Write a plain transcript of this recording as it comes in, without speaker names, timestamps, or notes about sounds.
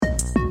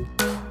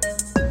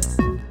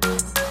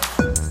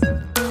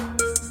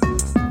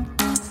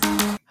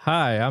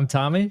Hi, I'm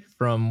Tommy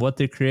from What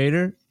the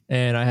Creator,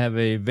 and I have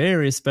a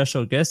very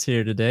special guest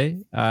here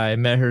today. I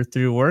met her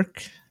through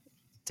work.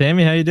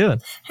 Tammy, how you doing?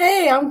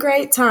 Hey, I'm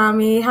great,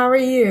 Tommy. How are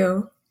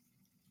you?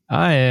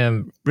 I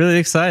am really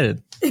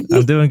excited.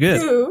 I'm doing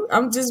good. Too.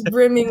 I'm just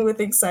brimming with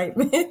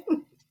excitement.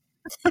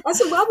 I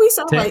said, why we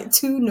sound Ta- like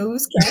two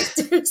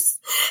newscasters?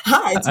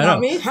 Hi, I know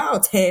Tommy. How,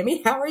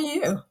 Tammy? How are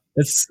you?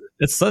 it's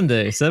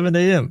Sunday, 7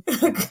 a.m.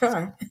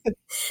 God.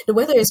 The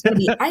weather is going to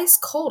be ice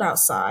cold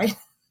outside.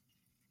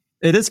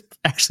 It is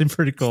actually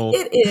pretty cold.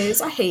 It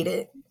is. I hate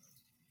it.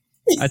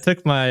 I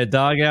took my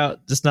dog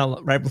out just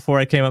not right before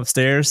I came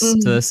upstairs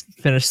Mhm. to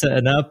finish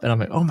setting up, and I'm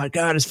like, "Oh my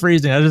god, it's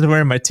freezing!" I was just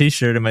wearing my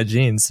t-shirt and my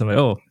jeans. So I'm like,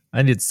 "Oh,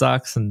 I need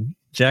socks and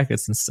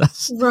jackets and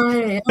stuff."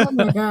 Right. Oh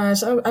my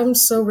gosh. I'm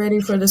so ready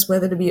for this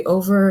weather to be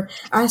over.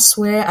 I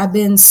swear I've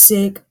been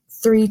sick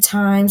 3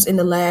 times in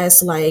the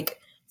last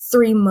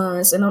 3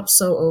 months, and I'm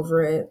so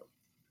over it.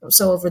 I'm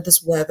so over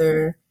this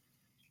weather.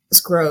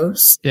 It's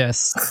gross.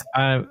 Yes,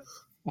 I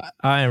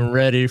am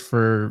ready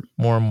for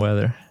warm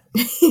weather.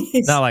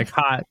 Not like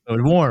hot,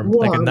 but warm,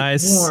 like a Warm,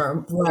 nice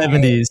warm, right.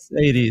 70s,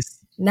 80s,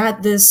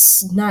 Not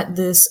this, not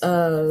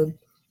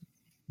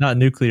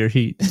nuclear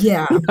heat.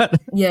 yeah,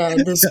 yeah,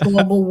 this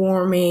global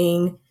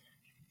warming,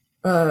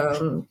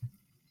 um,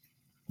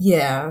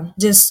 yeah,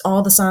 just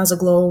all the signs of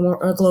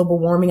global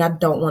warming I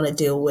don't want to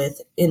deal with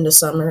in the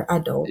summer. I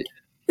don't.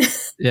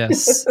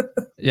 Yes.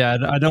 Yeah,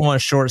 I don't want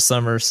short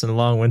summers and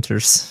long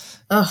winters.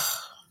 Ugh.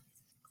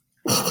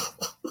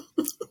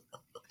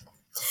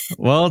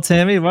 Well,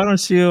 Tammy, why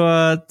don't you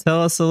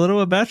tell us a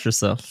little about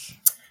yourself?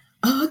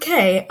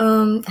 Okay.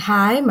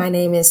 Hi, my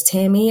name is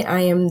Tammy.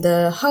 I am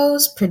the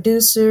host,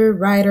 producer,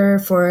 writer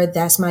for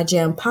That's My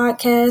Jam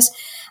podcast.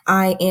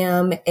 I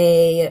am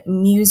a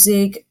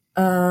music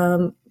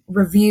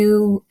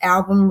review,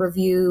 album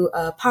review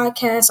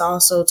podcast. I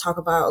also talk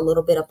about a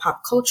little bit of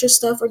pop culture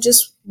stuff or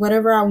just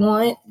whatever I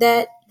want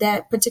that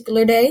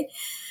particular day.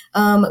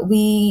 I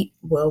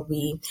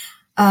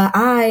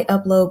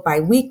upload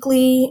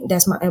bi-weekly.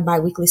 That's my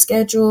bi-weekly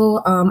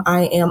schedule.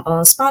 I am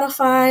on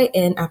Spotify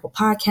and Apple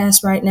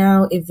Podcasts right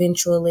now.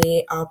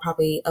 Eventually, I'll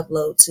probably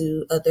upload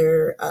to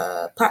other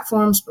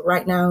platforms, but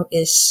right now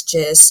it's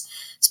just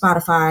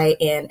Spotify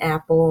and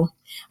Apple.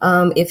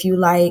 If you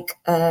like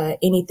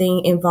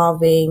anything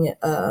involving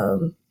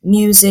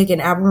music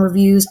and album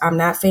reviews, I'm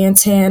not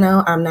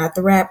Fantano. I'm not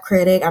the rap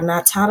critic. I'm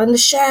not Todd in the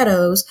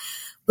Shadows.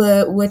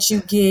 But what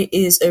you get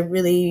is a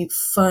really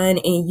fun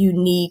and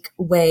unique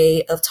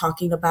way of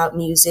talking about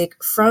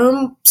music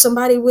from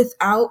somebody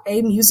without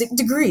a music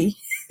degree.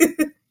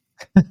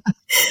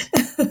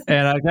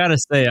 And I gotta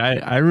say,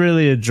 I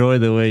really enjoy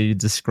the way you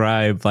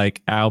describe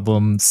like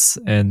albums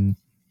and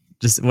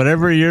just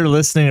whatever you're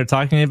listening or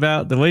talking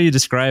about. The way you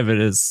describe it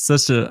is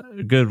such a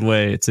good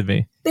way to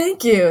me.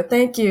 Thank you.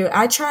 Thank you.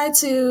 I try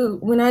to,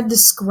 when I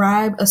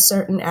describe a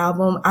certain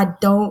album,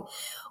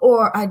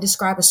 or I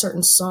describe a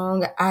certain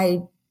song,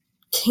 I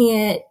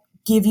can't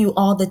give you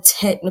all the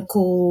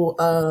technical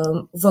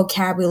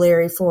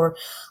vocabulary for,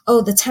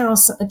 oh, the tone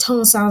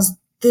sounds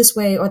this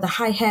way, or the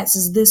hi-hats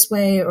is this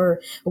way, or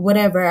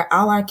whatever.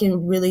 All I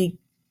can really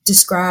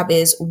describe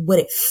is what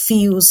it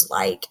feels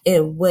like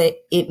and what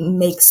it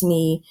makes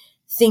me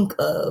think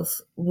of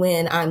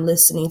when I'm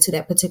listening to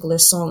that particular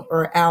song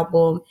or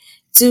album,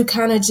 to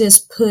kind of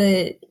just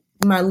put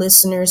my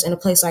listeners in a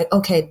place like,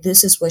 okay,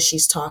 this is what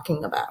she's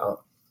talking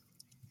about.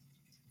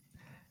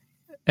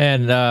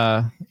 And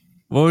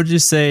what would you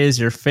say is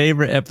your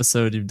favorite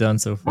episode you've done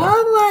so far?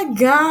 Oh my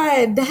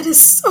God, that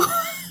is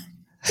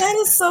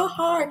so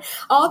hard.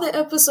 All the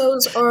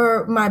episodes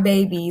are my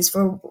babies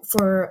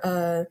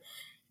for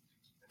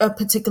a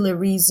particular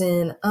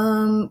reason.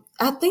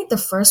 I think the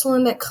first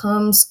one that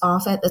comes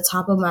off at the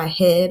top of my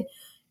head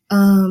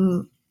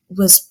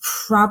was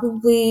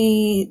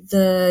probably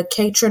the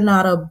K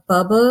Tronada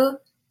Bubba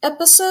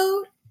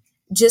episode,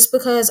 just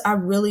because I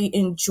really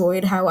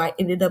enjoyed how I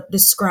ended up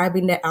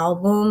describing the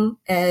album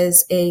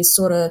as a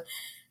sort of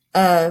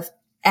uh,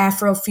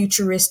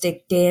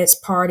 Afrofuturistic dance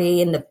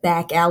party in the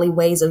back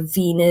alleyways of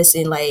Venus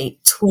in like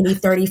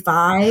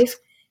 2035.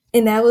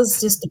 And that was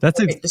just the That's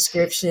a perfect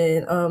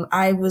description.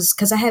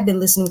 Because I had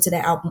been listening to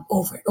that album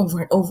over and over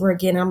and over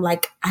again. I'm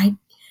like, I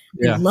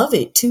yeah. love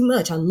it too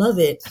much. I love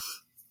it.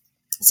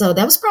 So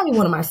that was probably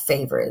one of my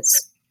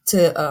favorites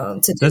to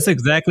That's do.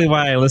 exactly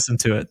why I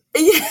listened to it.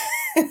 Yeah.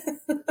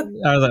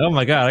 I was like, oh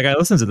my god, I gotta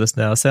listen to this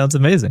now. It sounds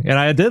amazing, and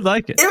I did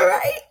like it.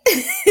 Right.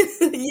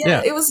 Yeah,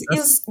 Yeah, it was an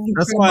that's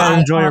why I incredible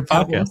enjoy your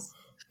album. podcast.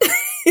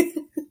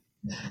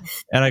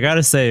 And I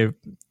gotta say,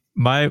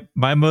 my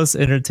most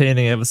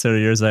entertaining episode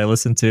of yours that I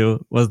listened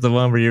to was the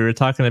one where you were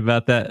talking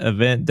about that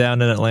event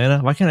down in Atlanta.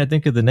 Why can't I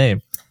think of the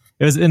name?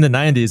 It was in the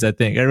 '90s, I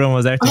think. Everyone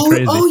was acting Oh,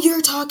 crazy.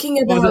 you're talking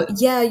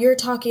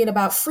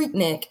about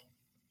Freaknik.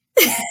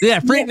 Yeah, Yeah.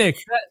 Freaknik.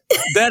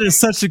 That is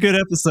such a good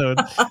episode.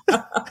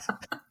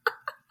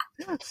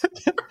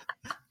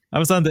 I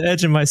was on the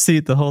edge of my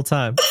seat the whole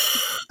time.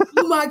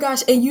 Oh my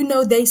gosh. And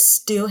they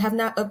still have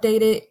not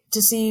updated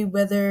to see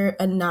whether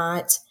or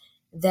not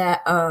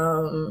that,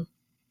 oh,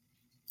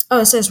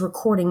 it says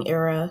recording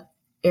era.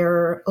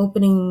 error.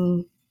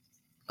 Open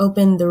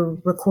the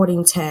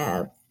recording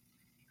tab.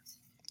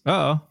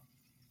 Oh,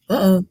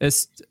 Uh-oh.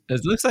 it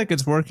looks like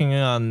it's working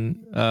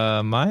on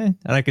mine,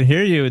 and I can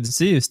hear you and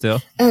see you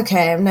still.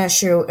 Okay, I'm not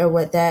sure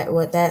what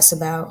that's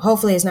about.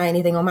 Hopefully it's not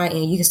anything on my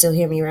end. You can still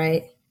hear me,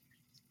 right?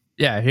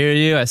 Yeah, I hear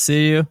you. I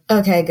see you.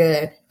 Okay,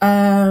 good.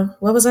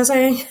 What was I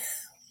saying?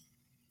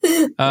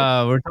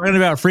 We're talking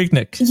about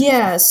Freaknik.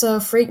 Yeah, so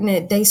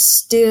Freaknik, they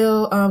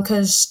still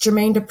because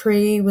Jermaine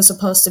Dupri was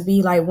supposed to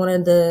be like one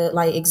of the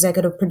like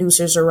executive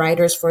producers or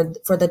writers for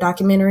the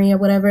documentary or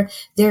whatever.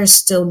 There's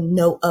still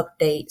no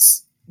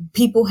updates.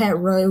 People had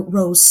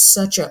rose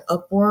such an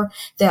uproar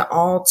that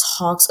all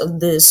talks of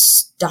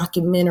this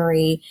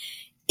documentary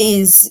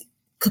is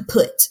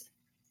kaput.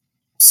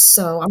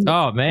 So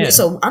Oh man!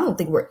 So I don't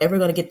think we're ever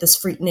going to get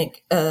this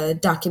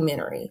Freaknik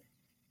documentary.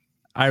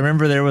 I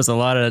remember there was a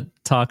lot of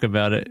talk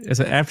about it.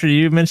 After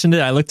you mentioned it,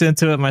 I looked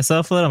into it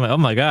myself a little. I'm like, oh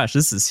my gosh,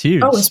 this is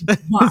huge. Oh, it's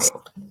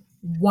wild.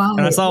 Wild.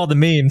 And I saw all the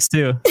memes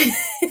too.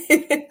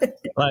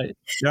 Like,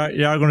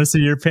 y'all going to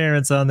see your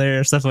parents on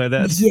there, stuff like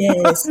that.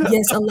 Yes.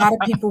 A lot of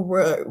people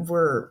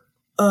were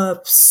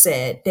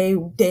upset.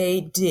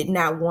 They did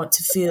not want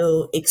to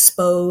feel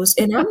exposed.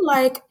 And I'm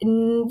like,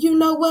 you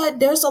know what?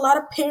 There's a lot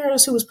of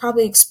parents who was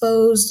probably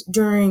exposed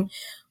during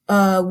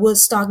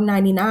Woodstock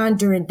 99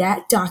 during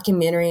that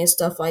documentary and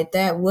stuff like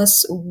that.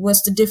 What's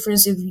the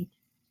difference if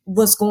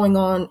what's going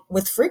on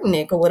with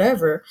Freaknik or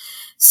whatever?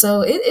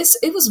 So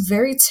it was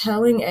very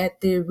telling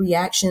at the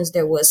reactions.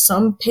 There was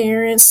some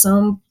parents,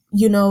 some,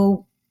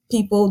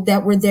 people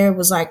that were there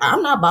was like,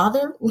 I'm not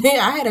bothered.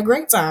 I had a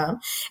great time.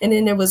 And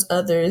then there was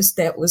others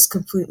that was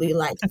completely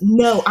like,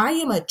 no, I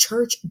am a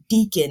church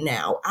deacon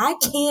now. I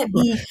can't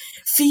be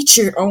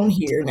featured on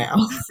here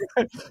now.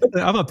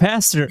 I'm a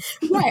pastor.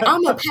 Right.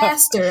 I'm a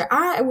pastor.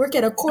 I work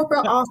at a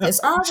corporate office.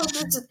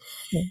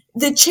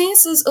 The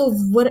chances of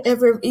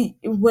whatever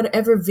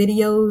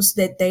videos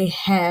that they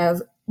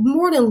have,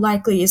 more than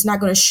likely is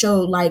not going to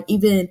show like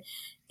even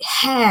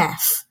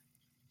half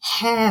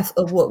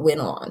of what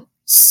went on.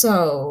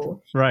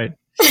 So, right.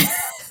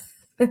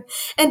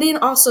 And then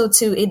also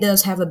too, it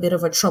does have a bit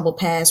of a trouble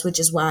past,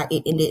 which is why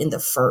it ended in the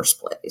first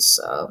place.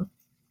 So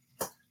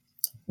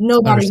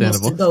nobody wants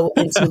to go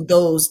into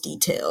those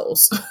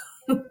details.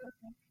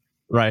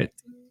 Right.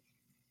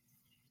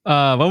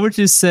 What would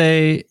you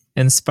say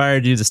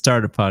inspired you to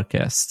start a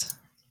podcast?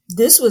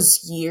 This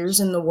was years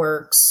in the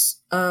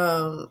works.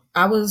 I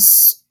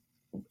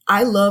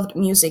loved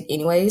music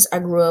anyways. I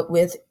grew up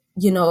with,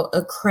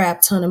 a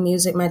crap ton of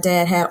music. My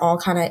dad had all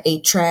kind of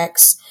 8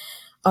 tracks,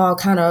 all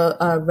kind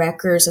of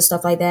records and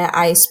stuff like that.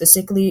 I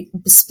specifically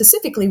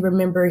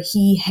remember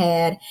he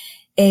had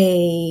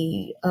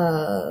a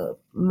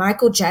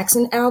Michael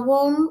Jackson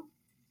album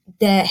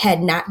that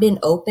had not been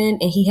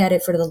opened, and he had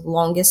it for the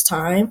longest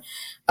time.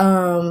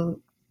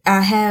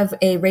 I have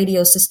a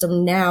radio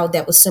system now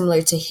that was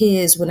similar to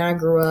his when I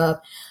grew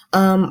up.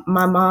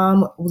 My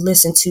mom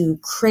listened to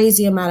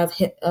crazy amount of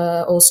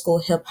old school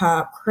hip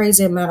hop,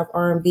 crazy amount of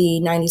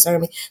R&B, 90s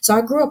R&B. So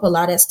I grew up a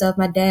lot of that stuff.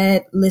 My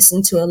dad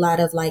listened to a lot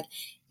of like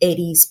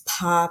 80s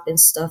pop and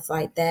stuff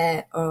like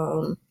that.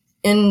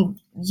 And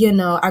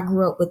I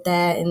grew up with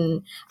that.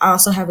 And I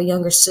also have a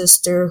younger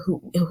sister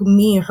who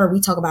me and her, we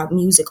talk about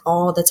music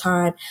all the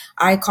time.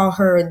 I call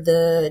her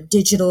the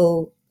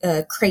digital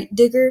crate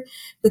digger,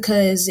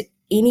 because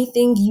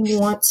anything you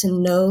want to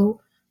know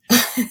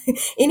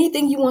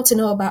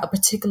about a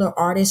particular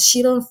artist,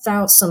 she done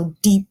found some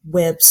deep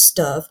web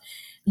stuff,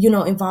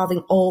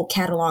 involving old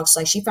catalogs.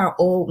 Like she found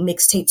old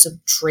mixtapes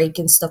of Drake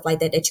and stuff like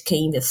that you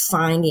can't even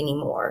find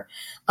anymore.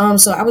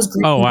 So I was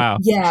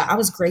I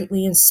was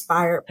greatly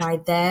inspired by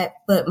that.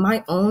 But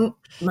my own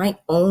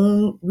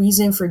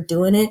reason for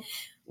doing it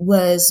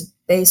was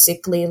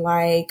basically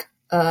like,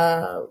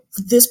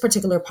 this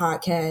particular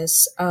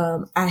podcast,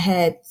 I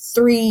had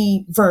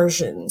 3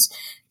 versions.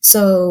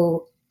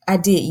 So I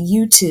did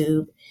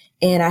YouTube,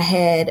 and I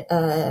had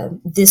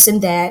this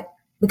and that,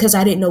 because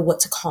I didn't know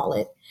what to call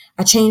it.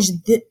 I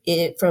changed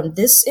it from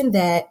this and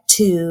that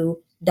to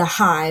the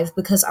Hive,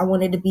 because I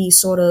wanted to be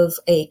sort of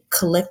a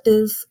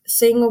collective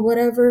thing or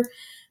whatever.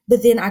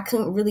 But then I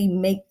couldn't really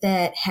make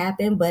that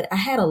happen. But I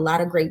had a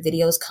lot of great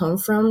videos come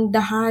from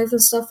the Hive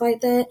and stuff like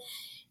that.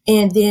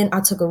 And then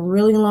I took a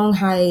really long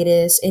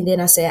hiatus, and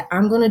then I said,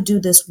 I'm going to do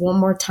this one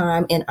more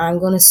time, and I'm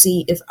going to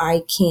see if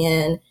I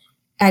can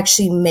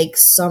actually make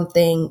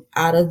something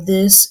out of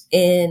this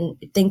and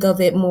think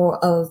of it more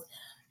of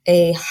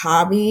a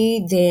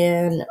hobby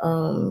than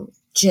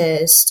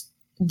just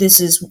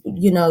this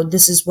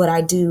is what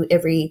I do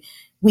every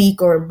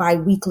week or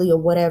bi-weekly or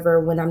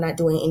whatever when I'm not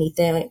doing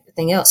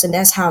anything else. And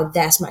that's how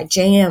That's My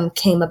Jam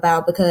came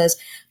about, because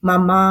my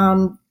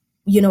mom,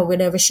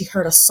 whenever she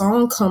heard a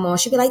song come on,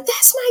 she'd be like,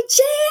 that's my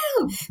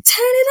jam, turn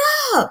it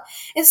up.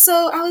 And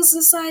so I was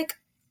just like,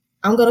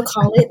 I'm going to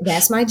call it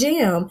That's My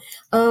Jam.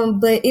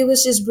 But it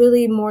was just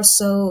really more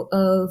so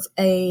of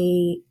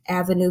a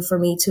avenue for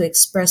me to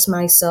express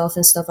myself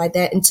and stuff like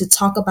that, and to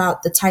talk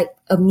about the type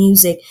of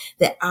music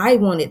that I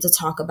wanted to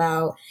talk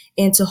about,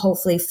 and to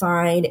hopefully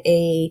find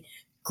a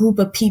group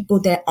of people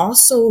that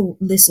also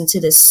listen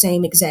to the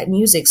same exact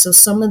music. So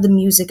some of the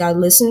music I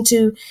listen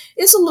to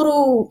is a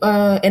little,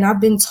 and I've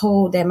been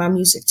told that my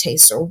music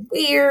tastes are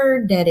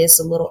weird, that it's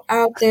a little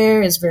out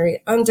there, it's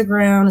very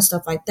underground and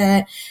stuff like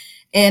that.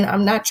 And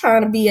I'm not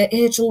trying to be an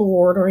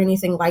edgelord or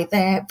anything like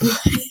that,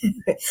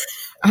 but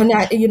I'm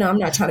not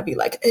trying to be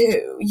like,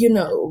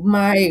 oh,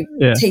 my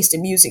Yeah. taste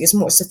in music is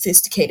more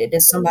sophisticated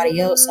than somebody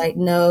else. Like,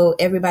 no,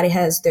 everybody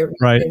has their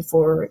Right. reason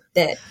for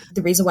that,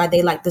 the reason why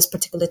they like this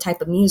particular type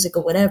of music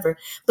or whatever.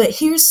 But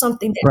here's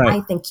something that Right.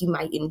 I think you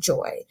might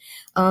enjoy.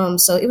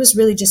 So it was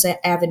really just an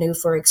avenue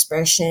for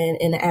expression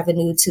and an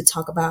avenue to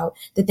talk about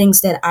the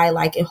things that I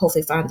like and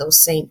hopefully find those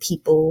same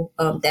people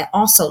that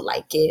also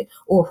like it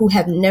or who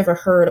have never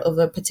heard of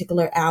a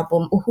particular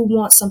album or who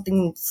want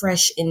something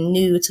fresh and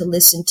new to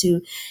listen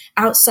to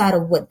outside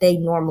of what they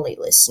normally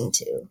listen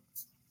to.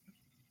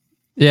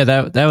 Yeah,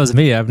 that was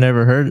me. I've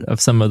never heard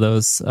of some of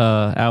those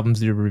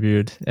albums you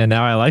reviewed, and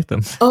now I like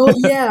them. Oh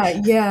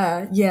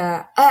yeah.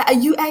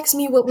 You asked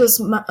me what was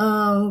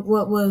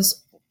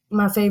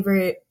my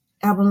favorite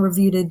album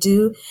review to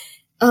do.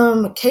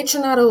 K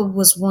Tornado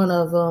was one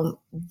of them.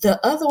 The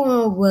other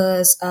one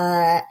was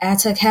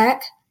Attack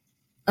Hack.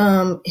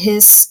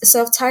 His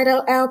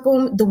self-titled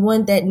album, the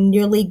one that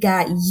nearly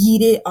got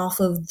yeeted off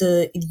of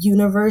the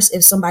universe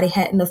if somebody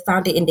hadn't have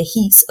found it in the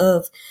heats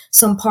of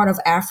some part of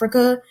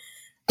Africa.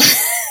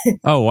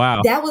 Oh,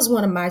 wow. That was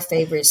one of my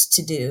favorites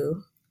to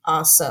do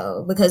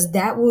also, because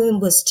that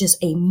one was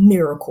just a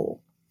miracle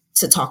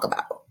to talk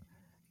about.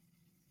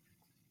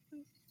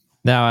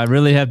 Now, I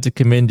really have to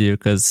commend you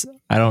because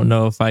I don't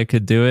know if I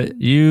could do it.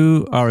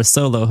 You are a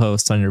solo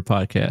host on your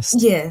podcast.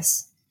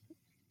 Yes.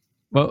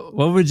 What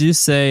would you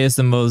say is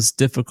the most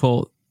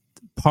difficult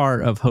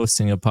part of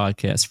hosting a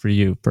podcast for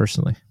you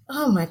personally?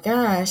 Oh my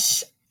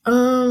gosh.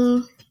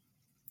 I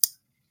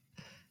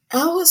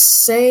would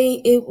say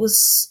it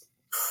was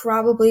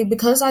probably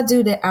because I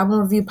do the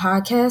album review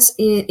podcast,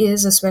 it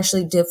is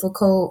especially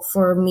difficult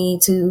for me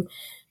to,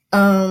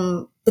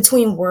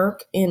 between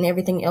work and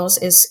everything else,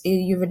 it's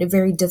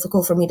very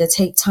difficult for me to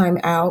take time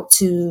out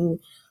to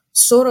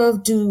sort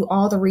of do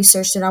all the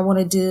research that I want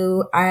to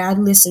do. I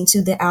listen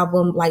to the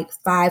album like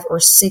 5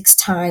 or 6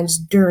 times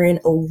during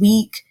a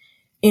week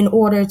in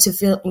order to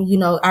feel,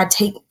 I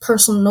take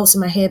personal notes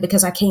in my head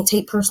because I can't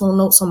take personal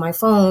notes on my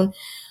phone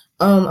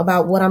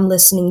about what I'm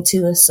listening to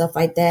and stuff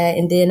like that.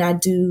 And then I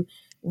do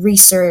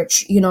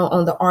research,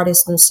 on the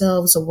artists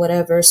themselves or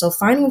whatever. So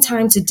finding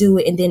time to do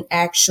it and then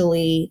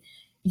actually,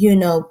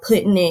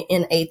 putting it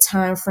in a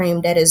time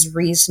frame that is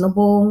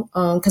reasonable.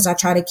 Cause I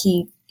try to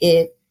keep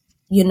it,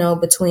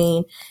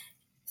 between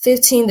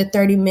 15 to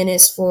 30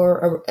 minutes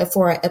for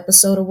an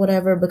episode or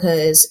whatever,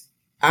 because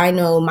I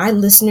know my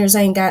listeners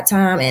ain't got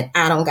time and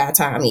I don't got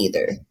time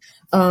either.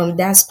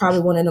 That's probably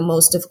one of the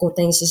most difficult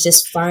things, is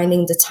just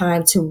finding the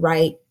time to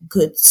write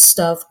good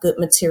stuff, good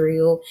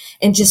material,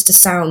 and just to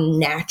sound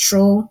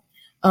natural,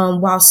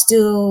 while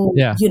still,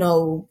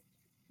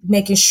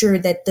 making sure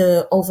that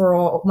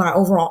my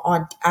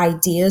overall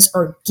ideas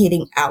are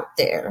getting out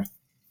there.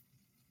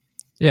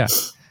 Yeah.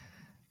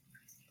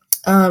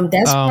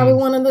 That's probably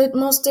one of the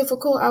most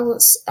difficult.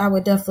 I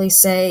would definitely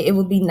say it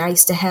would be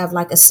nice to have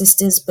like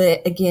assistants,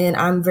 but again,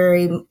 I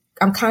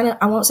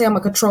won't say I'm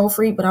a control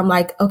freak, but I'm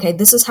like, okay,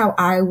 this is how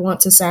I want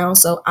to sound.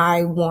 So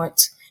I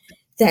want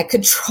that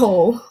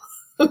control.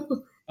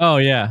 Oh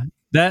yeah.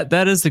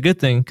 That is the good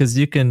thing, because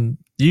you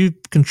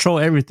control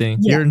everything.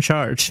 Yeah. You're in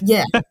charge.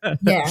 Yeah.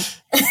 Yeah.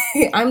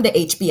 I'm the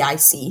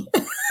HBIC.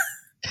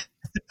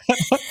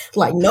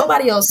 Like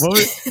nobody else.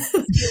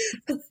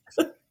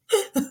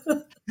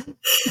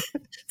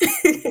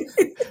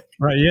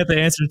 Right, you have to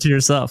answer to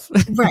yourself.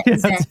 Right,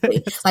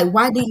 exactly. Like,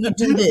 why did you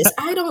do this?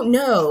 I don't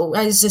know.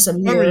 It's just a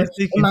mirror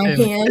in my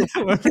hand.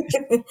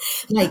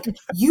 Like,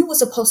 you were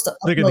supposed to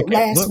upload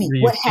last week.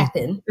 What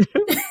happened?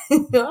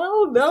 I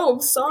don't know.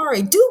 I'm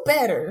sorry. Do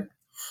better.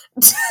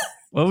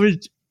 What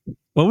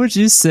would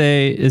you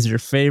say is your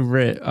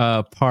favorite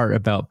part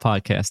about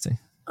podcasting?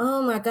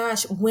 Oh my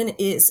gosh, when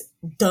it's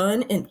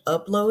done and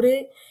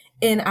uploaded,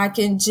 and I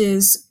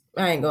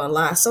ain't gonna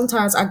lie,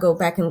 sometimes I go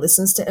back and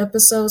listen to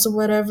episodes or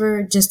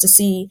whatever just to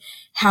see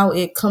how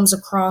it comes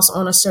across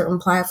on a certain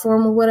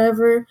platform or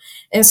whatever.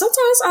 And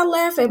sometimes I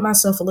laugh at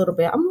myself a little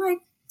bit. I'm like,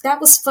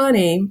 that was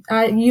funny.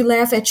 You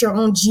laugh at your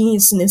own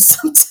geniusness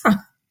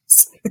sometimes.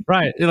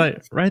 Right. You're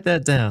like, write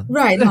that down.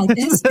 Right. Like,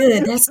 that's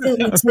good. That's good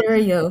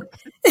material.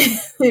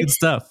 Good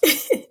stuff.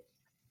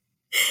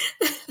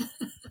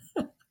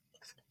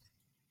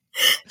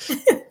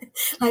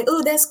 Like,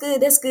 oh, that's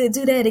good. That's good.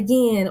 Do that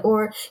again.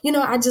 Or,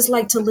 I just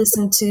like to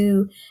listen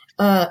to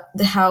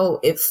how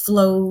it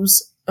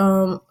flows,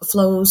 on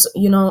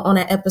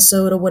an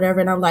episode or whatever.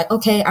 And I'm like,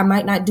 okay, I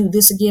might not do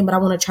this again, but I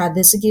want to try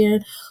this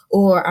again.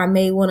 Or I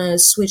may want to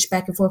switch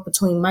back and forth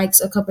between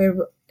mics a couple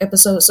of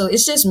episodes. So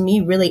it's just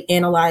me really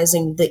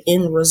analyzing the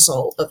end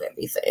result of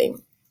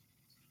everything.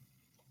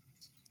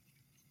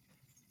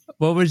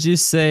 What would you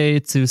say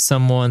to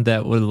someone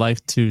that would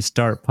like to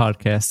start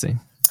podcasting?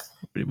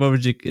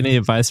 Any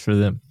advice for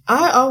them?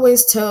 I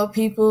always tell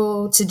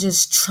people to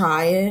just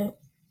try it.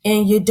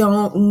 and you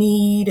don't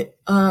need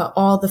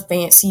all the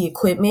fancy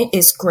equipment.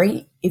 It's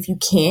great if you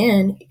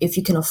can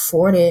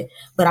afford it.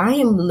 But I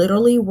am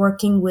literally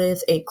working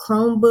with a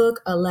Chromebook,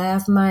 a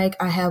lav mic.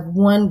 I have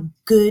one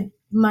good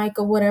mic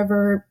or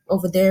whatever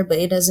over there, but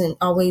it doesn't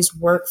always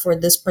work for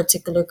this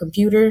particular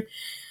computer.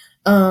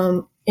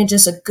 And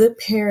just a good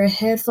pair of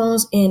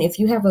headphones. And if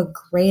you have a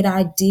great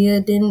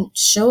idea, then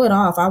show it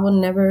off. I will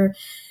never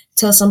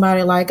tell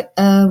somebody like,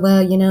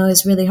 well,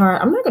 it's really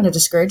hard. I'm not going to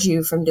discourage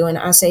you from doing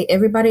it. I say,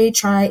 everybody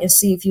try and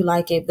see if you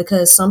like it,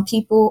 because some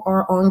people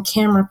are on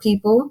camera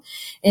people,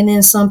 and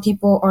then some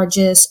people are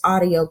just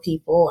audio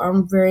people.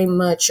 I'm very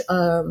much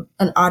an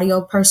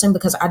audio person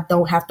because I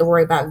don't have to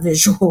worry about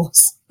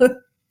visuals.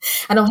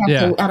 I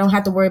don't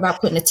have to worry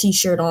about putting a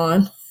t-shirt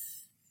on.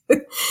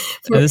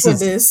 This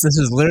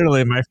is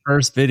literally my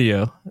first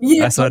video.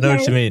 Yeah, so I know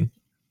what you mean.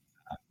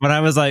 When I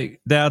was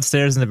like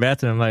downstairs in the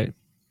bathroom, I'm like,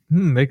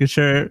 making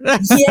sure.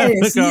 Yes.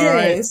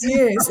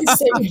 It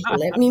said,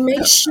 let me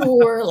make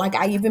sure. Like,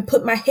 I even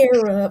put my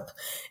hair up,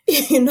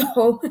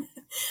 I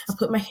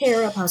put my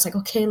hair up. I was like,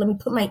 okay, let me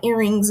put my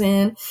earrings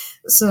in.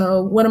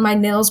 So one of my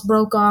nails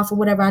broke off or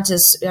whatever. I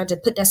just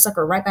put that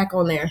sucker right back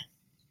on there.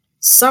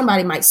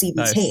 Somebody might see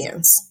these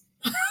hands.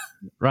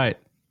 Right.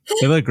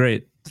 They look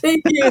great.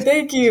 Thank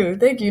you.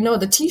 No,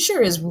 the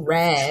t-shirt is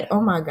rad. Oh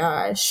my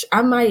gosh.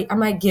 I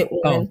might get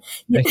one.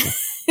 Thank you.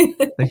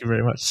 Thank you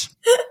very much.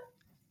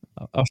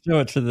 I'll show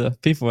it for the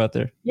people out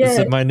there. Yeah. This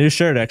is my new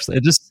shirt, actually.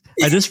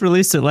 I just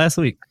released it last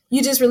week.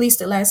 You just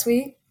released it last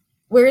week?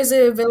 Where is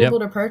it available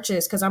to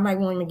purchase? Because I might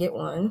want to get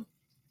one.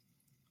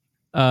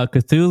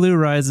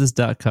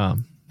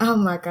 CthulhuRises.com. Oh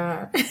my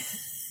God.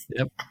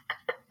 Yep.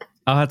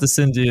 I'll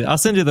send you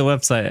the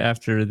website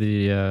after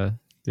the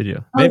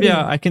video. Maybe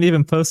I can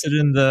even post it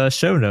in the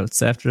show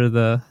notes after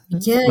when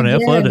I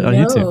upload it on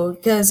YouTube.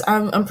 Because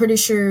I'm pretty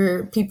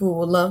sure people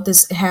will love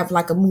this. Have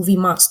like a movie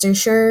monster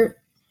shirt.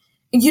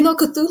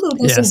 Cthulhu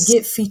doesn't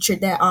get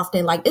featured that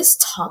often. Like, it's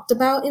talked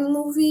about in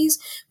movies,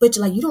 but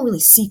you don't really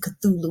see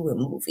Cthulhu in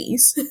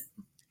movies.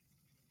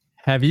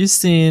 Have you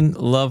seen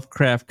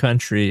Lovecraft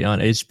Country on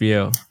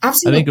HBO? I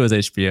think it was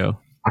HBO.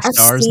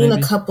 I've seen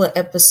a couple of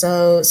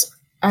episodes.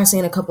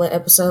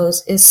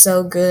 It's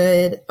so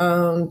good.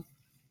 That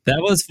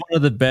was one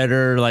of the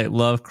better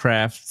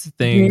Lovecraft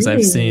things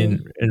I've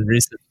seen in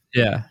recent.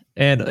 Yeah.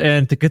 And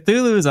the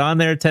Cthulhu is on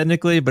there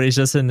technically, but he's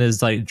just in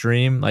his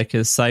dream,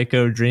 his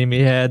psycho dream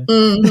he had.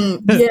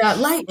 Mm-hmm. Yeah,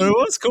 but it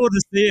was cool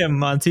to see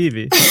him on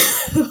TV.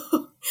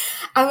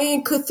 I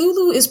mean,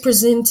 Cthulhu is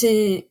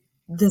presented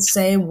the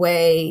same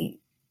way,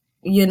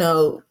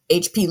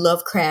 H.P.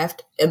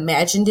 Lovecraft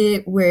imagined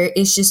it, where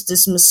it's just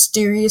this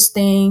mysterious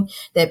thing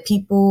that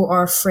people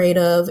are afraid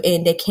of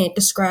and they can't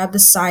describe the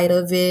sight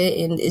of it,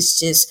 and it's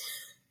just,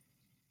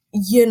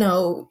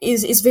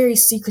 it's very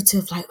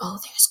secretive. Like, oh,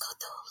 there's Cthulhu.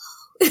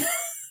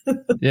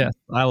 Yeah,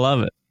 I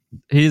love it.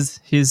 He's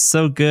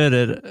so good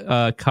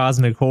at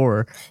cosmic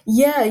horror.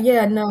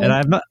 Yeah, no. And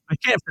I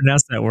can't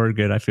pronounce that word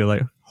good. I feel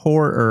like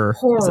horror.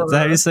 Is that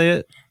how you say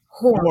it?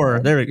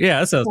 Horror. There we go.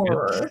 Yeah, that sounds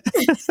good.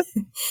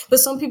 But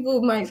some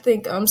people might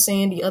think I'm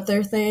saying the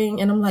other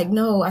thing, and I'm like,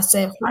 no, I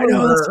said horror. I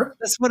know,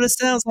 that's what it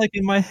sounds like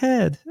in my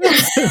head.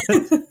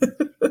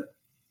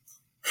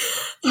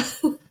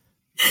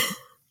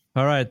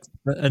 All right,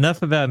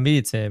 enough about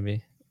me,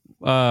 Tammy.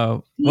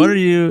 What are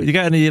you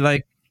got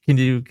any can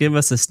you give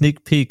us a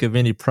sneak peek of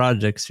any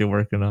projects you're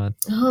working on?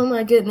 Oh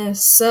my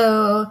goodness.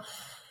 So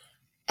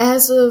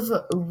as of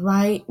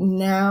right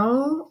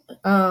now,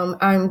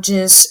 I'm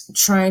just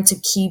trying to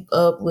keep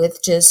up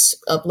with just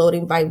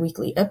uploading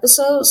bi-weekly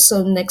episodes.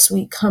 So next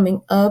week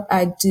coming up,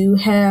 I do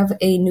have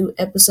a new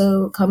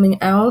episode coming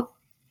out.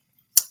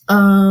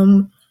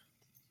 I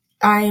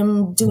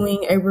am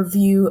doing a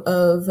review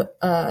of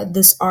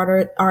this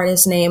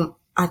artist name,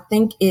 I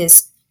think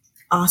is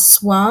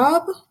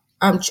Aswab.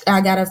 I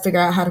gotta figure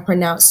out how to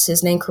pronounce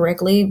his name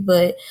correctly,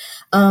 but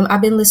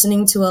I've been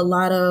listening to a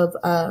lot of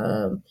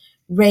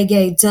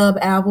reggae dub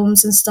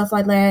albums and stuff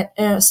like that.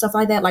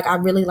 Like, I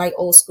really like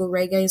old school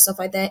reggae and stuff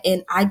like that.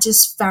 And I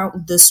just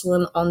found this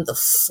one on the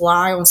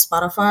fly on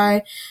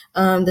Spotify.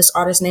 This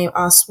artist named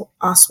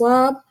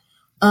Aswab.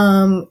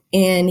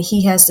 And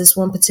he has this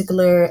one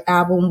particular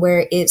album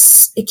where it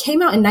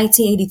came out in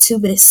 1982,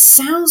 but it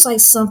sounds like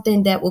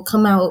something that will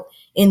come out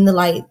in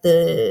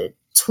the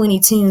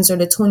 2010s or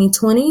the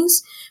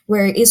 2020s,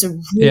 where it's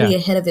really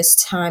ahead of its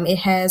time. It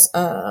has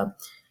the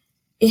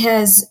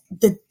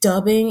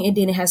dubbing, and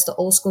then it has the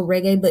old school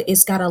reggae, but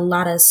it's got a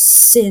lot of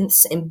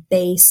synths and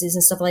basses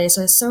and stuff like that.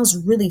 So it sounds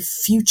really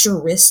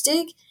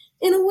futuristic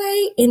in a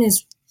way, and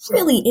it's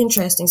really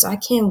interesting. So I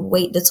can't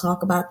wait to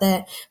talk about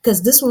that,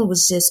 because this one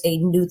was just a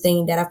new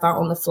thing that I found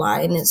on the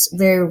fly, and it's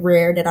very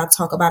rare that I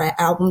talk about an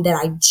album that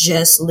I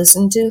just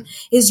listened to.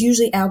 It's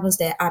usually albums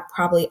that I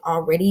probably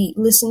already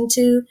listened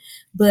to,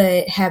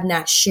 but have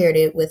not shared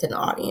it with an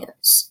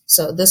audience.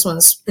 So this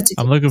one's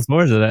particular. I'm looking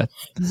forward to that.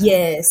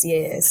 Yes.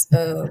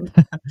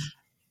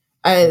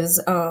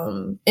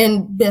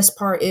 And best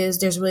part is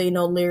there's really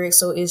no lyrics,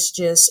 so it's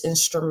just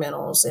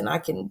instrumentals, and I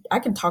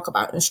can talk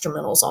about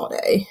instrumentals all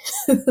day.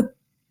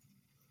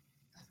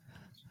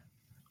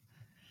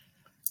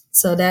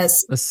 So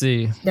Let's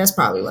see. that's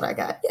probably what I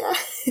got. Yeah.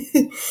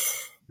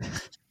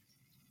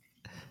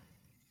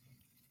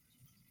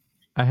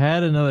 I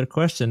had another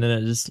question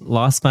and it just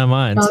lost my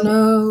mind. Oh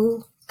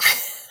no.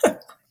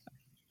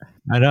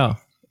 I know.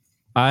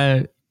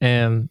 I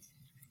am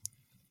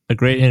a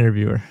great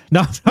interviewer.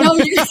 No, No,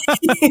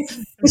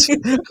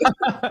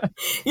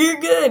 you're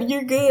good.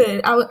 You're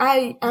good.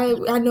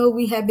 I know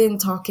we have been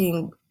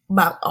talking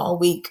about all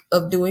week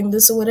of doing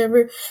this or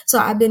whatever. So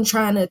I've been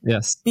trying to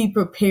yes. be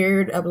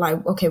prepared of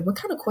like, okay, what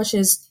kind of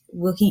questions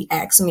will he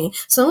ask me?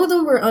 Some of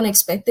them were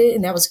unexpected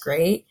and that was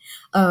great.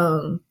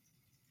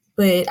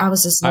 But I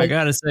was just like, I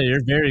gotta say,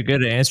 you're very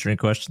good at answering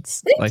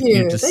questions. thank Like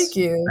you. Thank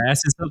you. I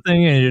ask you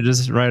something and you're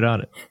just right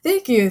on it.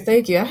 Thank you.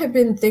 Thank you. I have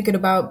been thinking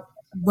about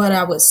what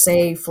I would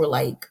say for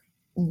like,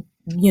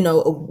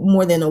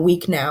 more than a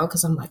week now.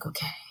 Cause I'm like,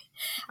 okay,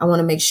 I want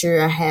to make sure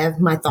I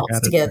have my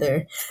thoughts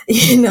together,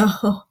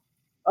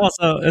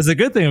 Also, it's a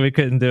good thing we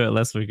couldn't do it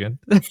last weekend.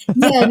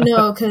 Yeah,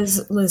 no,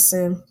 cause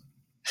listen,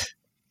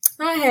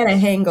 I had a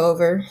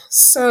hangover.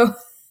 So.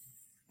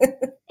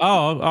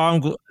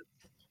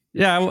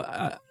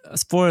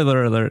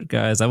 Spoiler alert,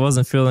 guys. I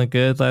wasn't feeling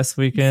good last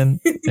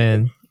weekend,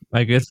 and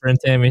my good friend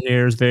Tammy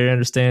here is very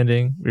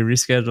understanding. We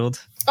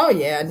rescheduled. Oh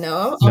yeah,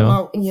 no.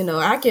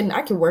 I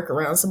can work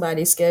around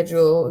somebody's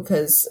schedule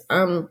because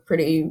I'm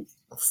pretty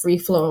free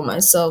flowing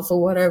myself or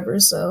whatever.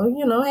 So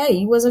hey,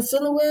 you wasn't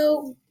feeling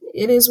well.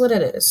 It is what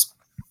it is.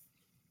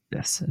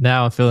 Yes.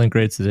 Now I'm feeling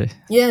great today.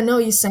 Yeah, no,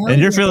 you sound. And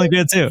you're feeling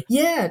good too.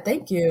 Yeah,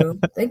 thank you,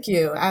 thank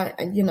you. I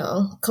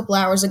a couple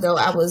hours ago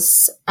I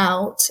was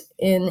out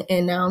and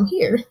now I'm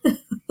here.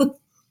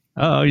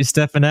 Oh, you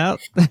stepping out?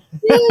 Yeah,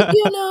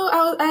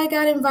 I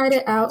got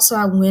invited out, so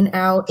I went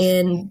out,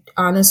 and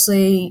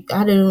honestly,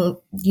 I didn't,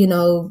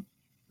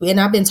 and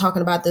I've been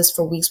talking about this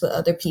for weeks with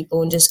other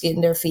people and just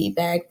getting their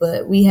feedback,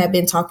 but we have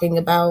been talking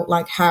about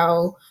like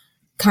how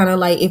kind of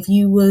like if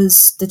you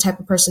was the type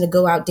of person to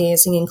go out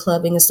dancing and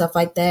clubbing and stuff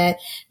like that,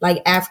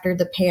 like after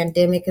the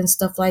pandemic and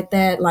stuff like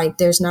that, like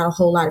there's not a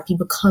whole lot of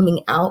people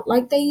coming out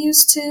like they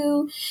used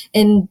to.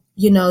 And,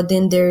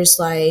 then there's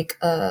like,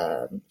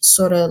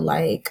 sort of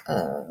like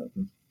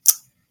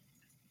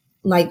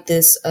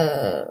this,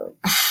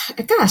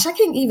 gosh, I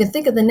can't even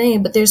think of the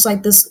name, but there's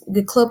like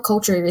the club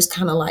culture is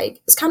kind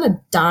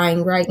of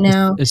dying right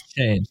now. It's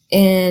changed.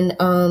 And,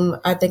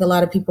 I think a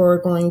lot of people are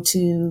going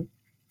to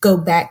go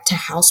back to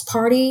house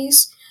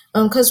parties.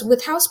 Cause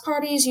with house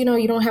parties, you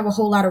don't have a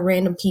whole lot of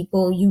random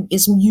people.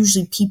 It's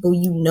usually people,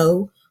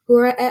 who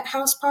are at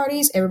house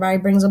parties. Everybody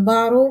brings a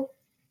bottle,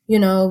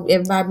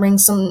 everybody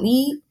brings something to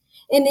eat.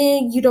 And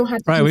then you don't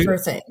have to pay for a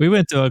thing. We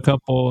went to a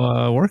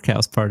couple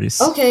workhouse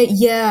parties. Okay,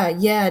 yeah,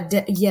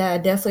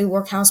 definitely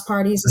workhouse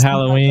parties,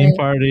 Halloween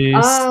parties.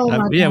 Oh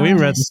my yeah, we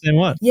were at the same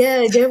one.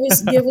 Yeah, there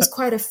was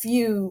quite a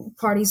few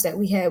parties that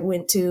we had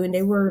went to, and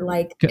they were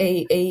like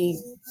a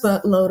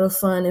buttload of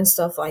fun and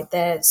stuff like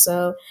that.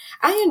 So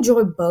I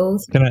enjoy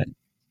both. Can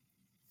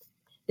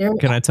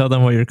I tell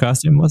them what your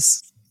costume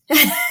was?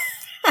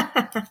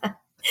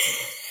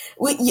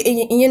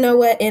 You know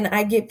what? And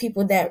I get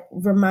people that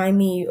remind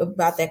me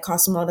about that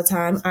costume all the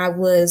time. I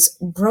was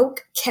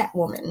broke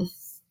Catwoman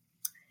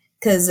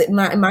because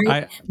my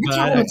Catwoman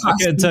I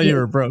couldn't tell you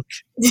were broke.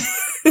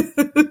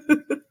 It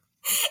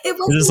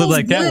wasn't as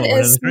like good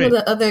as some of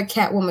the other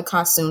Catwoman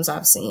costumes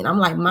I've seen. I'm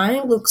like,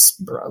 mine looks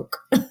broke.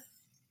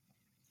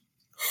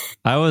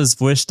 I was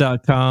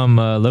Wish.com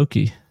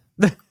Loki.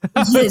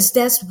 Yes,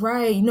 that's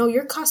right.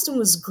 Your costume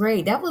was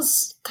great. That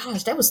was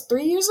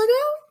 3 years ago.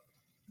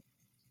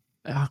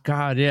 Oh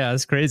God, yeah,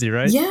 that's crazy,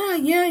 right?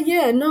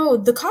 Yeah. No,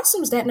 the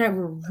costumes that night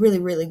were really,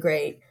 really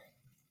great.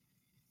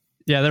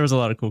 Yeah, there was a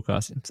lot of cool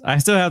costumes. I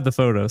still have the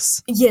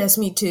photos. Yes,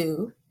 me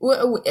too.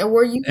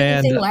 Were you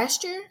anything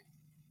last year?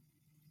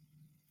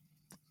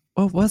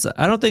 What was it?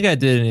 I don't think I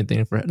did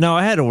anything for it. No,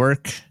 I had to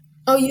work.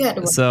 Oh, you had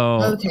to work.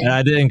 So okay. And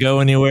I didn't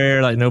go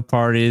anywhere, like no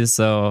parties.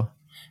 So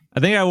I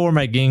think I wore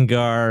my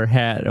Gengar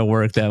hat at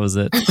work. That was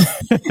it.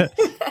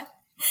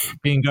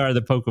 Gengar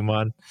the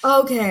Pokemon.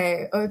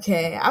 Okay.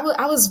 I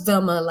was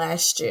Velma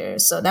last year,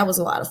 so that was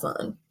a lot of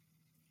fun.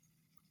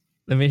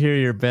 Let me hear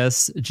your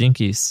best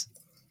Jinkies.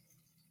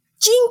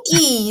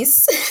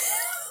 Jinkies.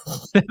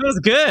 That was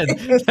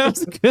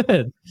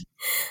good.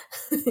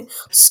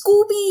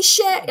 Scooby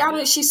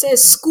Shaggy. She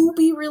says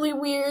Scooby really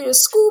weird.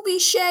 Scooby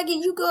Shaggy,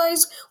 you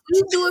guys, what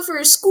you doing for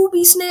a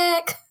Scooby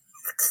snack?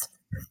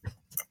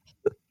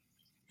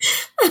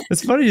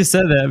 It's funny you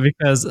said that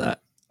because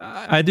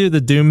I do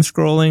the doom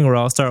scrolling where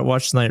I'll start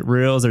watching like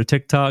reels or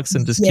TikToks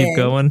and just keep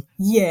going.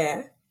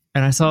 Yeah.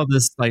 And I saw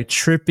this like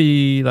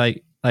trippy,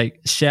 like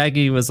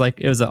Shaggy was like,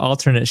 it was an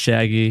alternate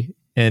Shaggy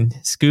and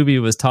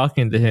Scooby was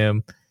talking to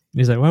him. And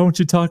he's like, why won't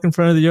you talk in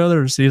front of the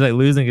others? So he's like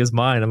losing his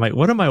mind. I'm like,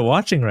 what am I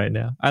watching right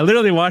now? I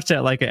literally watched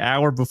that like an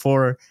hour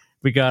before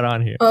we got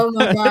on here. Oh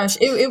my gosh.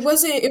 It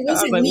wasn't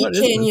like, Meat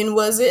Canyon,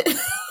 was it?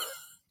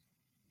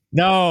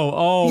 No.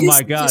 Oh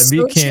my God.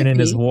 Meat Canyon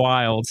is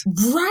wild.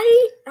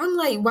 Right? I'm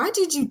like, why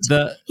did you?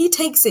 He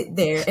takes it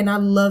there and I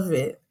love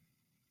it.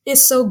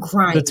 It's so The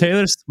grimy.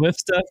 Taylor Swift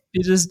stuff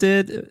he just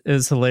did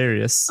is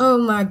hilarious. Oh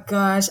my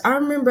gosh. I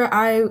remember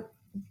I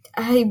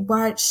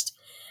watched,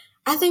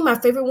 I think my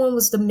favorite one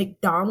was the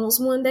McDonald's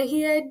one that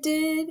he had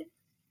did.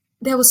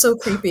 That was so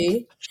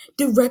creepy.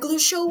 The regular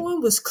show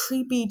one was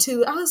creepy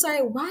too. I was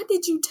like, why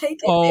did you take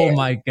it Oh there?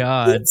 my He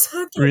god.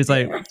 took Where it he's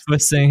like there.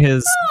 twisting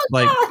his Oh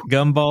like god.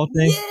 gumball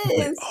thing. He's like,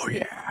 Yes. oh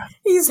yeah.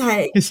 He's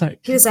like,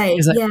 He's like,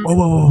 yeah. whoa,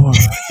 whoa, whoa, whoa.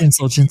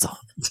 Gentle, gentle.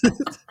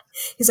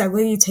 He's like,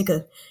 when you take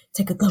a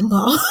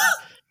gumball.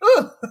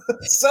 Oh,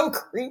 so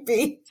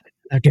creepy.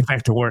 Now get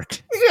back to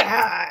work.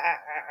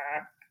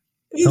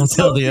 He's Don't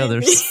tell so the creepy.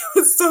 others.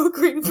 It's so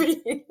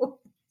creepy.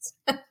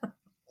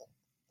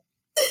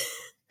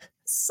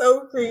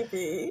 So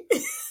creepy.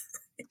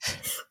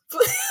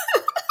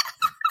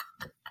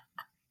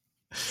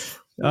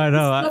 I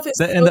know. Stuff is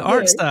And the so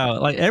art good.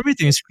 style, like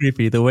everything's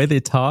creepy. The way they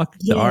talk,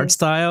 the art Yes.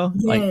 style,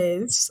 like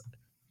Yes.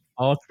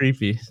 all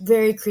creepy.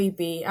 Very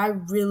creepy. I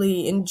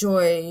really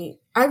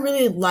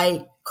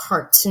like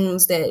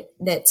cartoons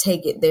that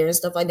take it there and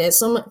stuff like that.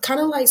 Some kind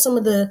of like some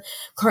of the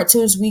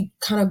cartoons we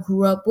kind of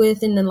grew up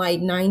with in the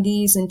like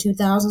 90s and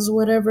 2000s or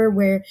whatever,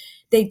 where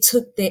they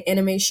took the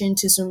animation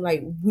to some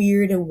like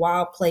weird and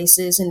wild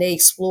places and they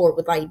explored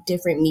with like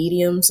different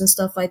mediums and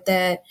stuff like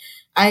that.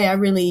 I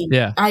really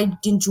Yeah. I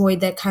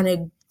enjoyed that kind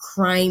of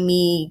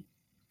grimy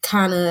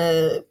kind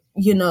of,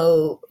 you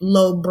know,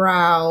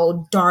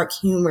 lowbrow, dark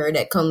humor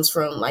that comes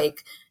from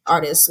like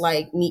artists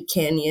like Meat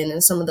Canyon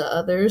and some of the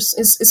others.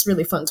 It's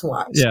really fun to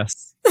watch.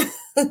 Yes.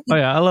 Oh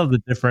yeah, I love the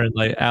different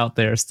like out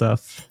there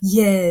stuff.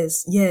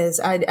 Yes,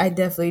 I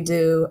definitely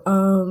do.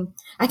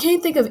 I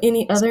can't think of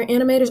any other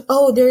animators.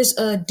 Oh, there's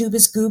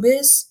Dubus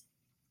Goobus.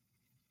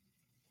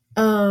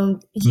 I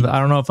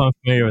don't know if I'm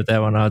familiar with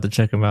that one. I'll have to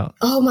check him out.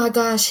 Oh my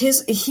gosh,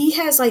 he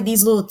has like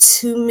these little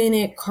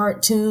 2-minute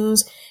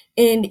cartoons,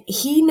 and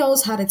he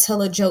knows how to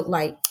tell a joke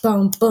like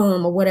boom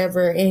boom or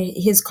whatever. And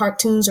his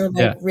cartoons are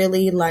like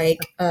really like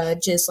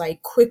just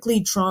like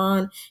quickly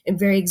drawn and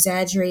very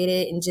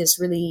exaggerated and just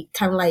really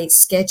kind of like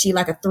sketchy,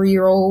 like a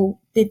 3-year-old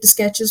did the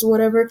sketches or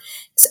whatever.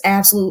 It's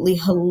absolutely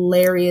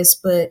hilarious,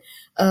 but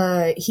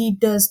he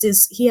has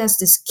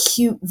this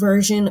cute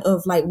version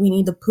of like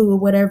Winnie the Pooh or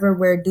whatever,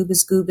 where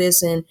Dubus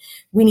Goobus and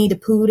Winnie the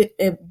Pooh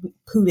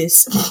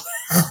Poohis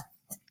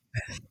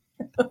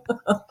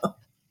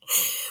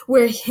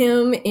where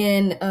him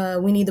and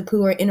Winnie the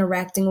Pooh are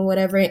interacting or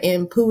whatever,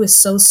 and Pooh is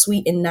so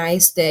sweet and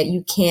nice that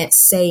you can't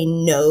say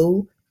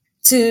no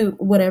to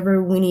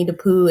whatever Winnie the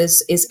Pooh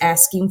is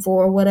asking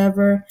for or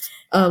whatever.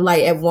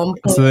 Like at one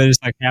point, so they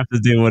just like have to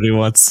do what he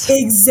wants.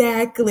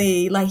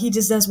 Exactly. Like he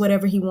just does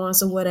whatever he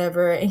wants or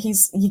whatever, and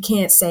you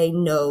can't say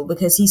no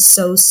because he's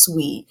so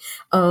sweet.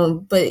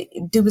 But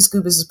Dubus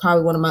Goobus is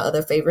probably one of my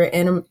other favorite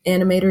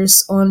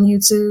animators on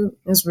YouTube.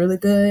 It's really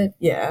good.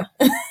 Yeah.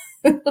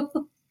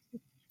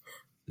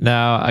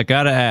 Now I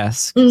gotta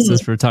ask,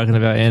 since we're talking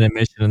about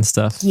animation and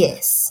stuff.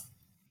 Yes.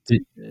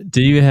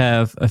 Do you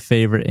have a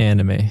favorite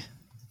anime?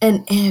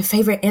 And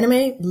favorite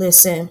anime?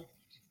 Listen,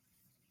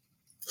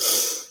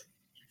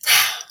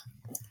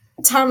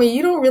 Tommy,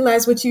 you don't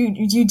realize what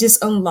you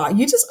just unlocked.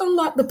 You just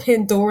unlocked the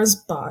Pandora's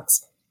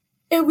box,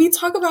 and we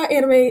talk about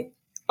anime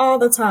all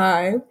the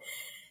time.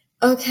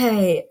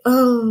 Okay.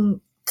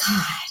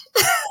 God.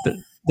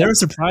 There was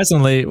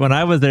surprisingly, when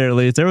I was there at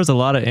least, there was a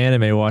lot of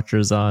anime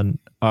watchers on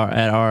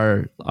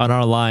our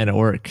line at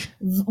work.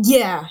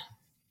 Yeah.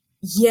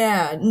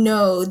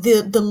 No,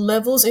 the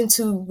levels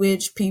into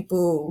which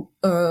people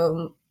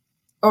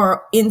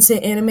are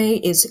into anime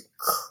is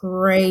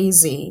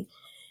crazy.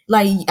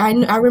 Like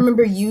I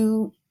remember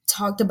you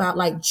talked about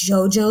like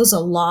JoJo's a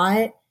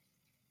lot.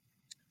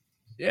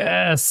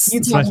 Yes, You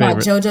talked about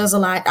JoJo's a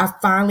lot. I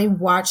finally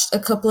watched a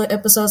couple of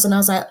episodes and I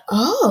was like,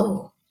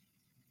 oh.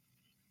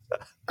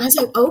 I was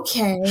like,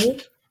 okay.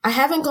 I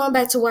haven't gone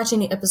back to watch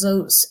any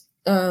episodes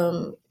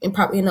in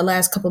probably in the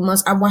last couple of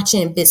months. I watch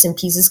it in bits and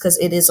pieces because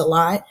it is a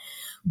lot.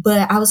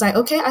 But I was like,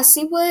 okay, I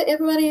see what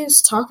everybody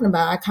is talking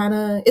about.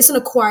 It's an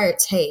acquired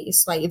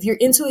taste. Like if you're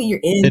into it, you're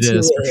into it. It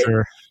is for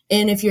sure.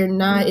 And if you're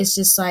not, it's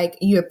just like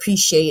you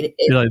appreciate it.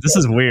 You're like, this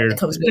is weird. It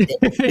comes with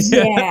it.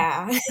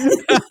 Yeah.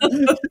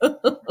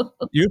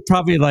 You're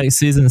probably like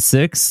season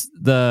 6.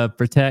 The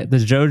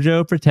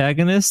JoJo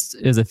protagonist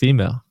is a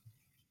female.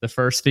 The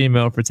first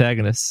female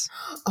protagonist.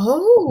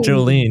 Oh.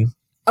 Jolene.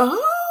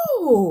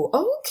 Oh,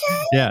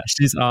 okay. Yeah,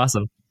 she's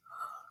awesome.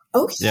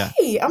 Okay. Yeah.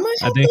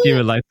 I think you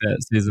would like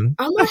that season.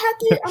 I'm gonna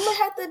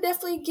have to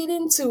definitely get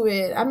into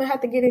it. I'm gonna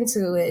have to get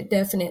into it,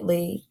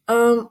 definitely.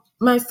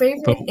 My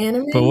favorite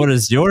anime. But what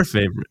is your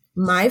favorite?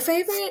 My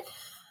favorite?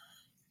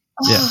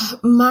 Yeah.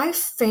 My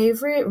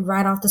favorite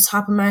right off the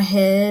top of my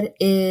head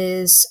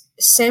is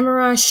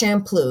Samurai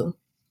Champloo.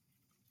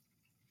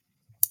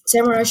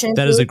 Samurai Champloo.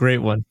 That is a great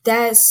one.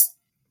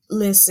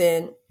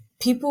 Listen,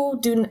 people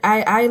do.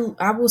 I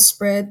will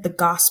spread the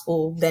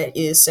gospel that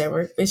is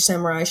Samurai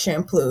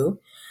Champloo.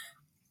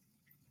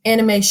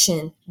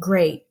 Animation,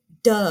 great.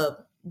 Dub,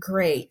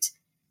 great.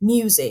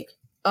 Music,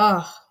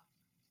 fantastic.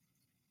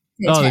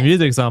 Oh, the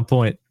music's on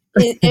point.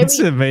 It's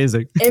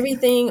amazing.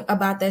 Everything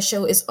about that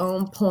show is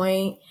on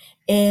point,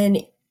 and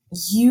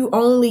you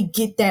only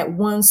get that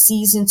one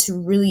season to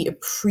really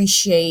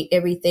appreciate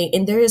everything.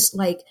 And there's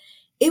like,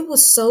 it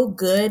was so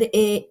good.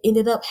 It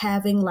ended up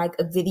having like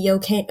a video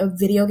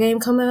game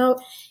come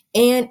out,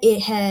 and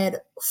it had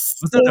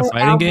Was that a 4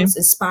 fighting game? albums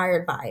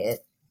inspired by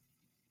it.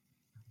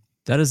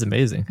 That is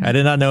amazing. I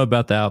did not know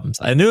about the albums.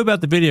 I knew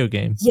about the video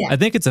game. Yeah. I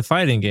think it's a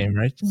fighting game,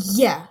 right?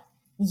 Yeah.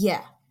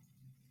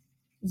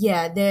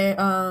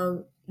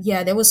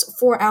 There was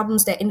 4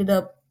 albums that ended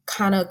up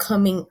kind of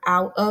coming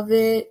out of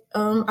it,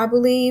 I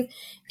believe,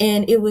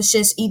 and it was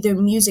just either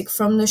music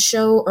from the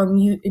show or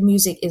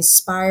music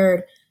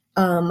inspired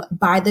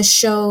by the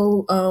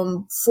show,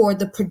 for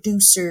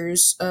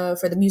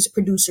the music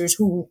producers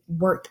who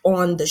worked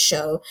on the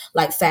show,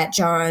 like Fat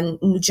John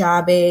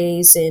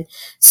Nujabes and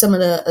some of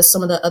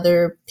the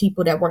other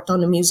people that worked on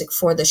the music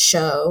for the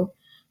show.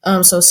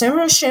 So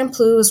Samurai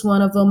Champloo is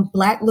one of them.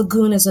 Black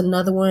Lagoon is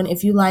another one.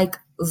 If you like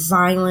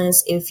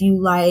violence, if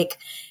you like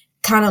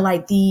kind of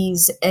like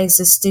these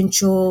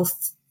existential,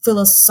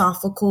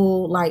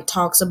 philosophical like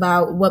talks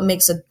about what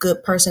makes a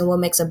good person, what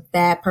makes a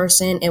bad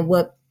person, and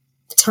what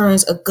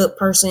turns a good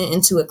person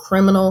into a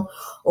criminal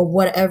or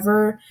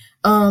whatever.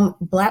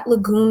 Black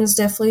Lagoon is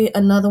definitely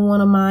another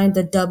one of mine.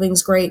 The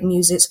dubbing's great,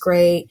 music's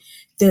great.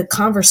 The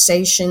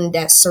conversation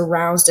that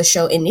surrounds the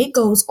show, and it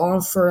goes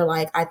on for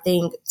like, I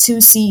think 2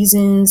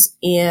 seasons,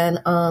 and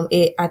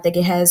I think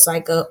it has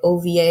like a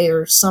OVA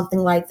or something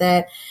like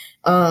that.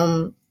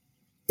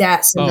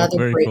 That's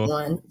another great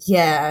one.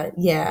 Yeah.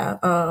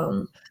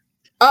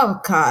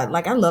 Oh God,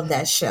 like I love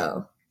that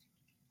show.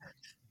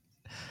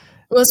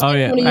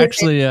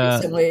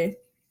 Actually,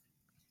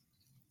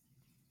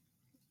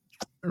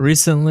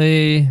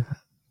 recently,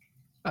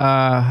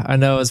 I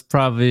know it's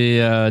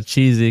probably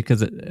cheesy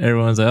because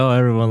everyone's like, oh,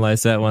 everyone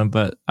likes that one,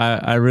 but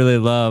I really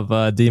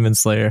love Demon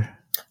Slayer.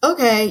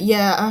 Okay,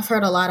 yeah, I've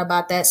heard a lot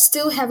about that.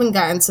 Still haven't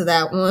gotten to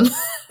that one.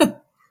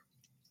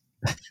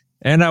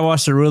 And I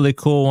watched a really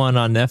cool one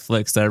on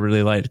Netflix that I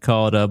really liked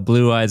called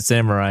Blue Eyed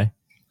Samurai.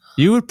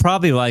 You would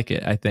probably like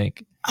it, I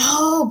think.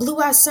 Oh, Blue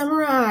Eyed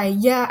Samurai.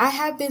 Yeah, I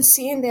have been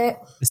seeing that.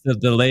 It's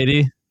the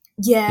lady.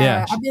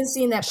 Yeah, I've been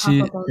seeing that pop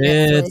up on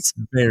Netflix. It's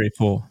very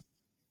cool.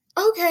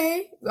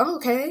 Okay.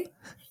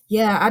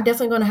 Yeah, I'm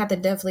definitely going to have to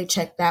definitely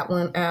check that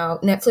one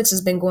out. Netflix has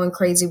been going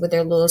crazy with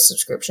their little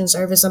subscription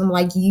service. I'm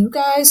like, you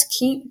guys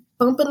keep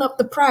bumping up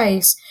the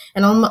price,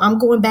 and I'm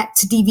going back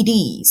to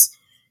DVDs.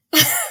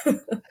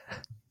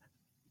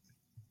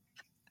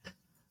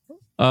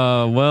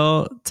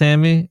 Well,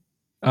 Tammy,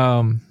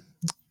 why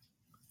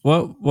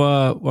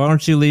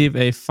don't you leave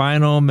a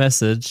final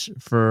message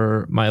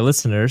for my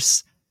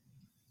listeners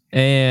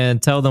and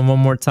tell them one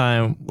more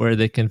time where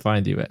they can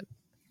find you at?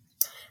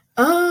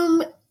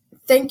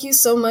 Thank you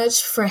so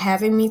much for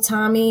having me,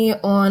 Tommy,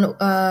 on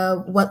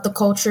What the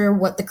Culture,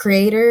 What the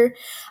Creator.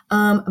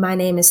 My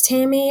name is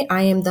Tammy.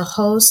 I am the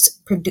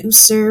host,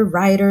 producer,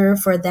 writer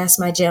for That's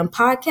My Jam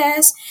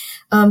podcast.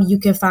 You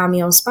can find me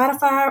on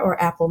Spotify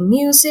or Apple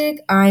Music.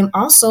 I'm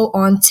also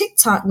on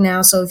TikTok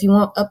now, so if you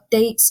want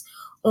updates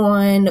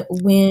on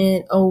when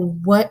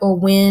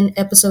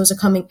episodes are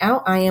coming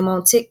out, I am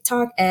on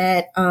TikTok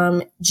at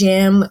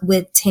Jam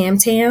with Tam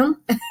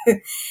Tam.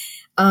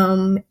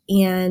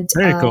 And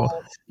very cool.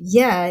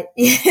 Yeah.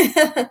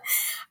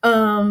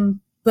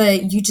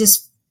 But you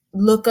just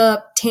look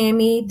up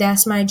Tammy,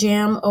 That's My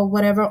Jam, or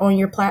whatever on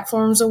your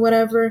platforms or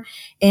whatever,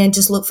 and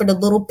just look for the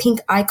little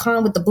pink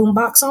icon with the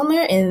boombox on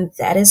there, and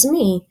that is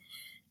me.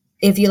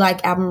 If you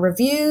like album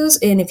reviews,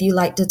 and if you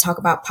like to talk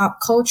about pop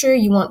culture,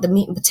 you want the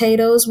meat and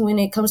potatoes when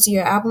it comes to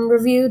your album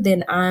review,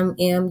 then I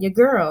am your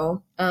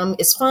girl.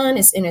 It's fun,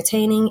 it's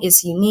entertaining,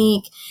 it's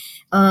unique,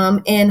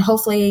 and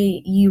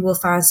hopefully you will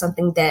find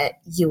something that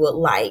you would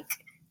like.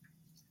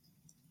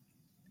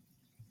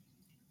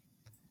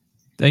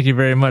 Thank you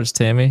very much,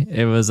 Tammy.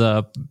 It was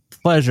a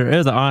pleasure. It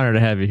was an honor to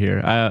have you here.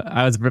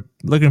 I was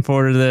looking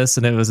forward to this,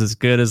 and it was as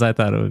good as I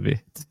thought it would be.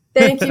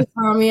 Thank you,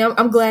 Tommy.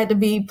 I'm glad to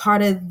be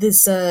part of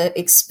this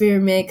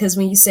experiment, because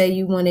when you say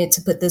you wanted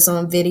to put this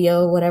on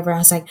video or whatever, I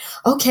was like,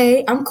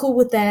 okay, I'm cool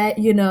with that,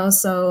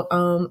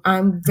 So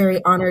I'm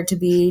very honored to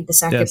be the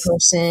second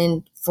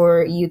person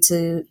for you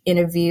to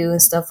interview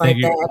and stuff like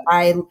that.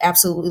 I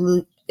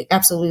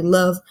absolutely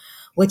love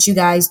what you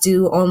guys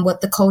do on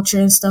What the Culture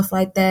and stuff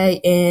like that.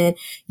 And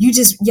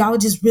y'all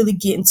just really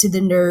get into the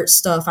nerd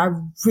stuff. I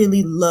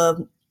really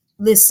love,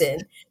 listen,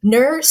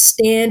 nerds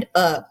stand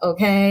up,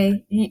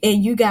 okay?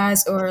 And you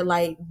guys are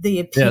like the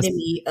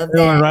epitome of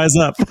that. Rise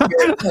up.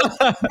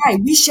 Right,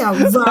 we shall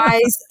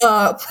rise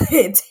up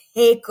and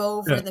take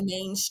over the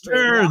mainstream.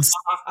 Nerds.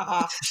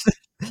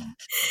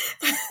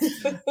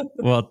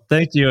 Well,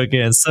 thank you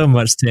again so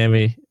much,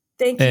 Tammy.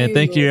 Thank you. And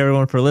thank you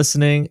everyone for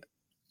listening.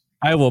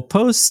 I will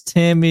post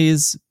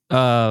Tammy's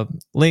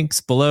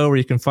links below where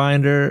you can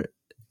find her.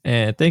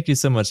 And thank you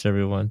so much,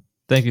 everyone.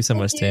 Thank you so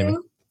much, Tammy.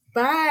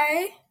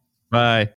 Bye. Bye.